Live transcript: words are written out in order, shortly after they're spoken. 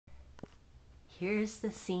here's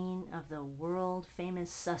the scene of the world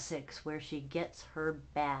famous Sussex where she gets her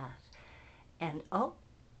bath. And oh,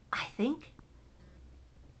 I think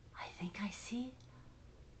I see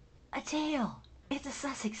a tail. It's a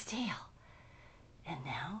Sussex tail. And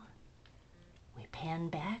now we pan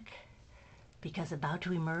back because about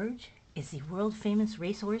to emerge is the world famous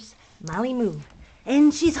racehorse Molly Moo.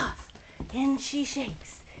 And she's off. And she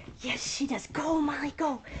shakes. Yes, she does. Go, Molly,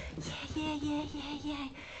 go. Yeah.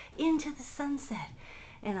 Into the sunset.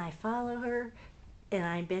 And I follow her, and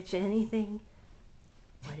I bet you anything.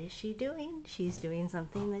 What is she doing? She's doing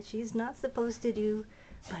something that she's not supposed to do,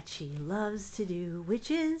 but she loves to do,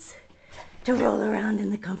 which is to roll around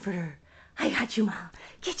in the comforter. I got you, Mom.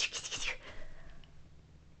 Get you.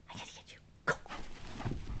 I gotta get you. Go.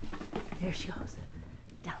 There she goes,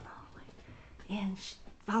 down the hallway. And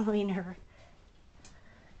following her,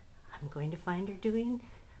 I'm going to find her doing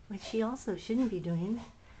what she also shouldn't be doing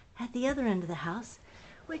at the other end of the house,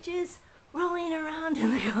 which is rolling around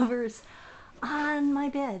in the covers on my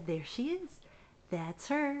bed. There she is. That's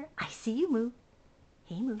her. I see you, Moo.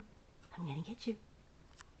 Hey, Moo. I'm gonna get you.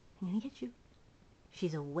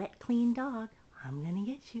 She's a wet, clean dog. I'm gonna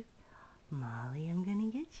get you. Molly, I'm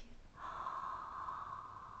gonna get you.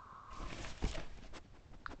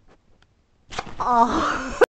 Oh.